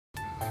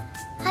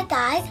Hi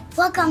guys,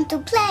 welcome to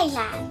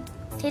Playland.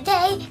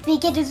 Today we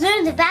get to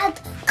learn about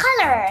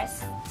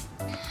colors.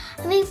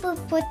 We will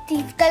put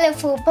these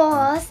colorful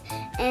balls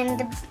in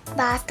the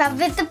basket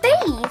with the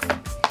babies.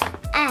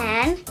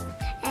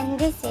 And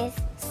this is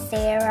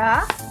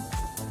Sarah,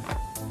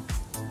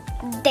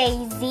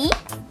 Daisy,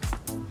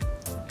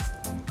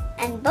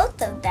 and both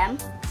of them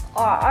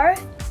are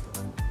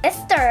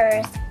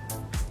sisters.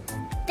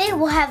 They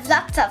will have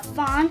lots of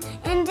fun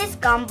in this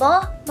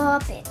gumball ball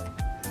pit.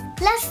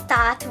 Let's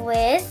start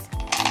with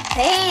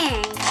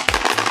pink.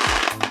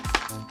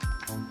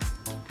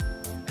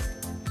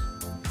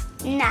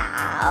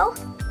 Now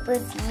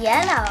with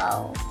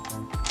yellow.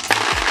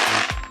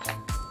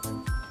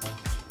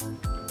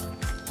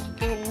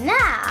 And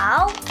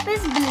now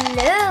with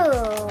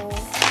blue.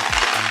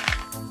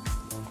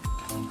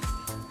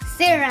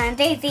 Sarah and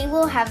Daisy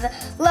will have a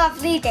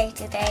lovely day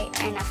today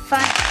and a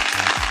fun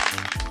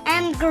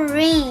and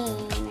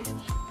green.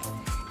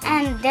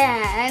 And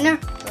then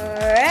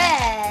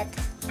red.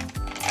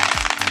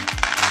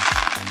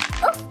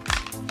 Oh,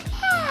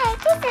 yeah,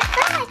 this is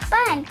so much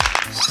fun.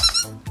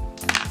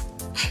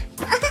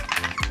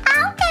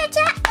 I'll catch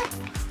it.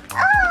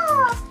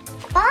 Oh,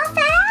 ball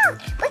fell out.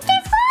 Look,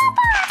 there's four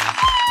balls.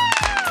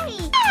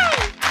 Yay! Yay!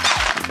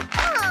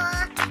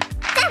 Oh,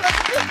 that was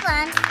a big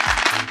one.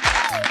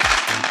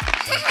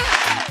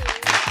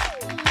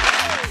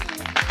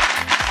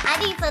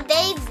 Adi for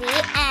Daisy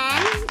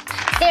and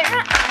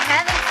Sarah are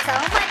having so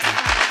much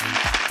fun.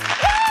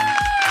 Yay!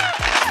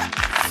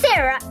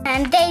 Sarah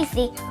and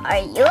Daisy, are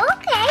you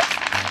okay?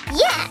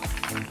 Yes.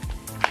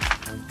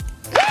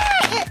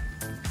 Yay!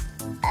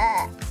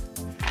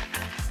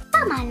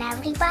 Come on,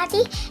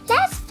 everybody.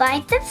 Let's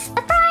find some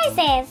surprises.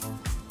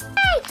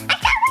 Hey, I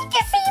can't wait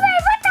to see what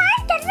I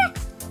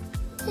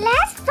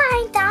Let's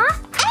find the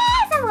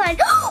other one.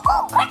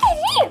 Oh, what is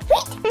it?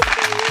 Wait.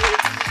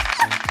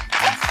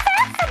 It's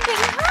found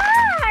something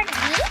hard.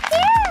 Me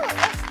too.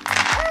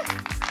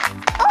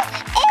 Oh,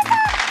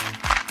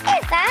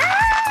 Eva,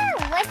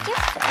 what you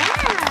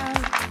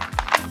found?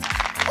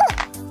 Oh,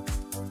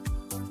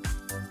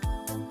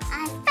 I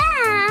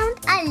found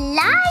a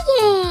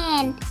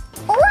lion.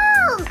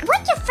 Whoa,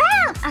 what you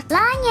found? A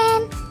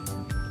lion.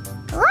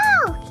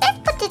 Whoa, let's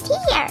put it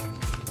here.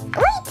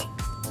 Wait.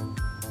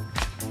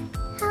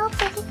 How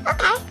big is it?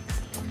 Okay.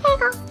 Here you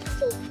go.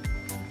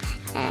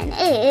 And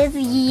it is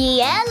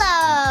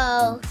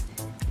yellow.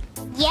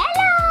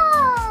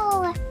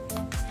 Yellow.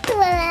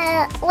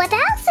 Well, what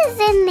else is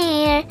in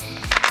there?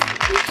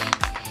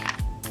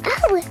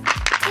 Oh,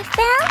 I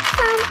found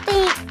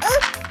something.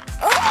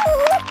 Oh,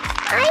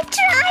 I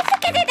tried to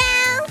get it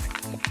out.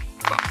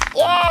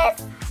 Yes.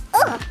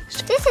 Oh,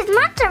 this is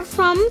Mother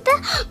from the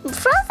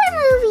Frozen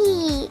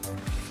movie.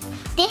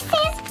 This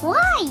is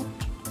white.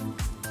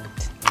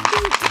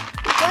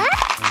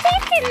 What's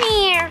this in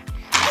there?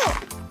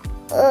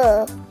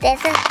 Oh, this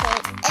is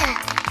great.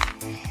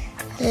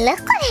 Look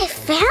what I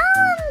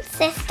found,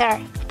 sister.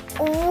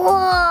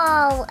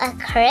 Whoa, a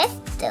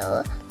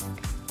crystal.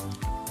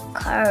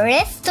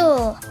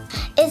 Crystal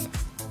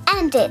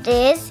and it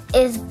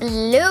is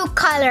blue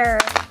color.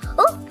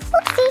 Oh,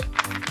 oopsie.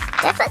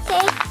 That's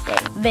okay.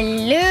 It's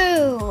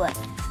blue.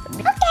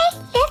 Okay,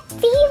 let's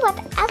see what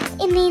else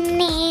in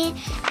there.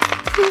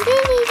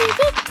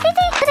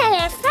 What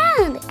I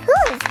found. Who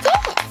is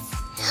this?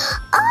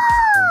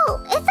 Oh,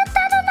 it's a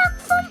turtle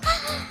from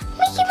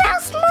Mickey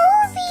Mouse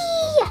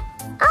movie.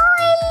 Oh,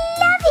 I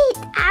love it.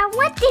 I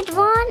wanted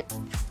one.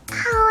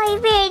 Oh, I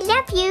really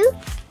love you.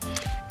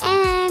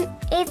 And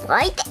it's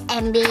white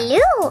and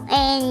blue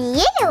and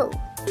yellow.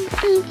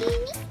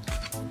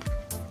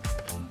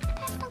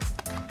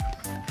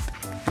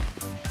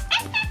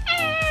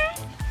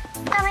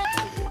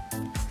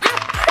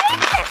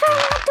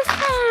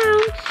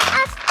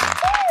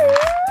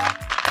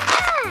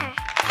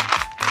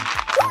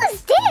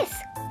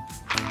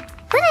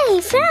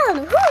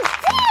 Found. Who's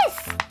this?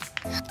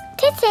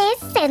 This is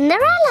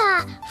Cinderella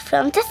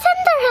from the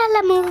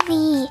Cinderella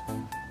movie.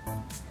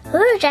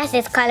 Her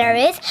dress's color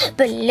is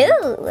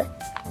blue.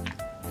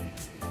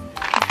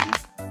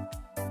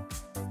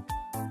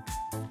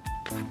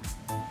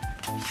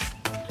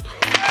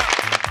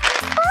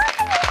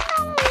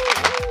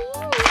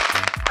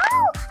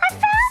 Oh, I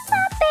found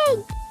something.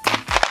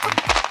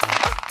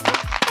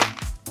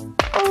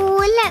 Oh,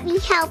 let me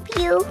help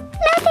you.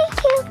 No,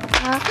 thank you.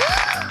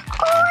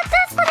 Oh,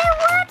 that's what I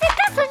wanted.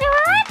 That's what I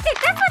wanted.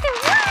 That's what I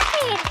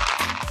wanted.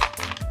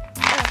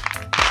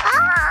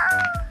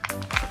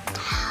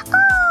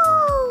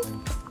 Oh,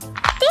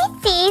 this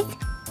is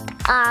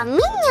a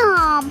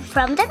Minion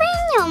from the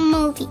Minion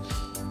movie.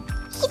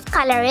 His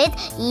color is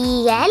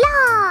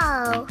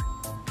yellow.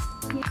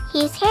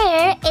 His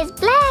hair is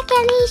black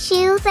and his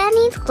shoes and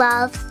his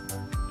gloves.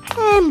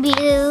 And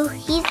blue,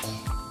 his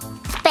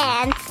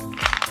pants.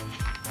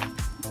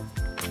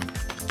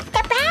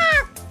 Get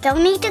back!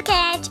 Don't need to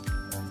catch.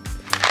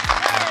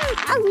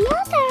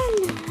 Another.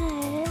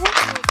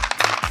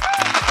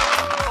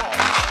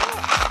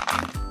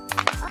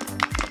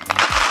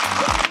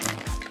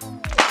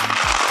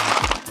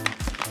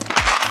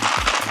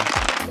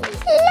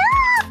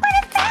 Look!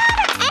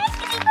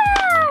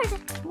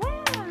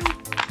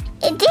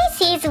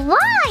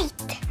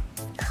 white.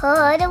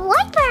 Called a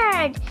white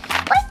bird.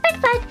 White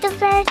bird, white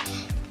bird.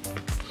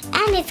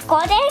 And it's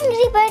called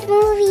Angry Bird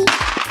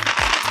movie.